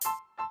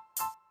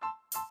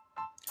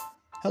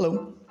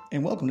Hello,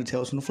 and welcome to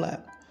Tales from the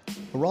Flat,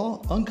 a raw,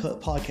 uncut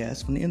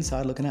podcast from the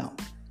inside looking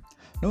out.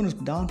 Known as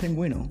Don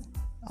Penguino,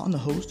 I'm the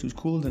host who's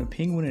cooler than a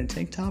penguin in a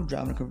tank top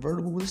driving a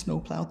convertible with a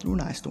snowplow through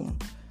an ice storm.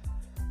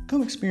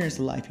 Come experience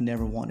the life you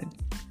never wanted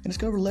and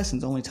discover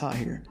lessons only taught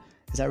here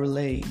as I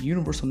relay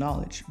universal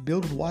knowledge,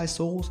 build with wise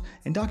souls,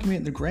 and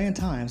document the grand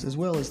times as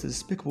well as the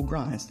despicable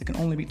grinds that can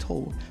only be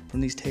told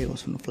from these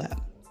tales from the flat.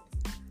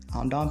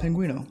 I'm Don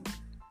Penguino.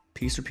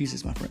 Peace or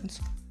pieces, my friends.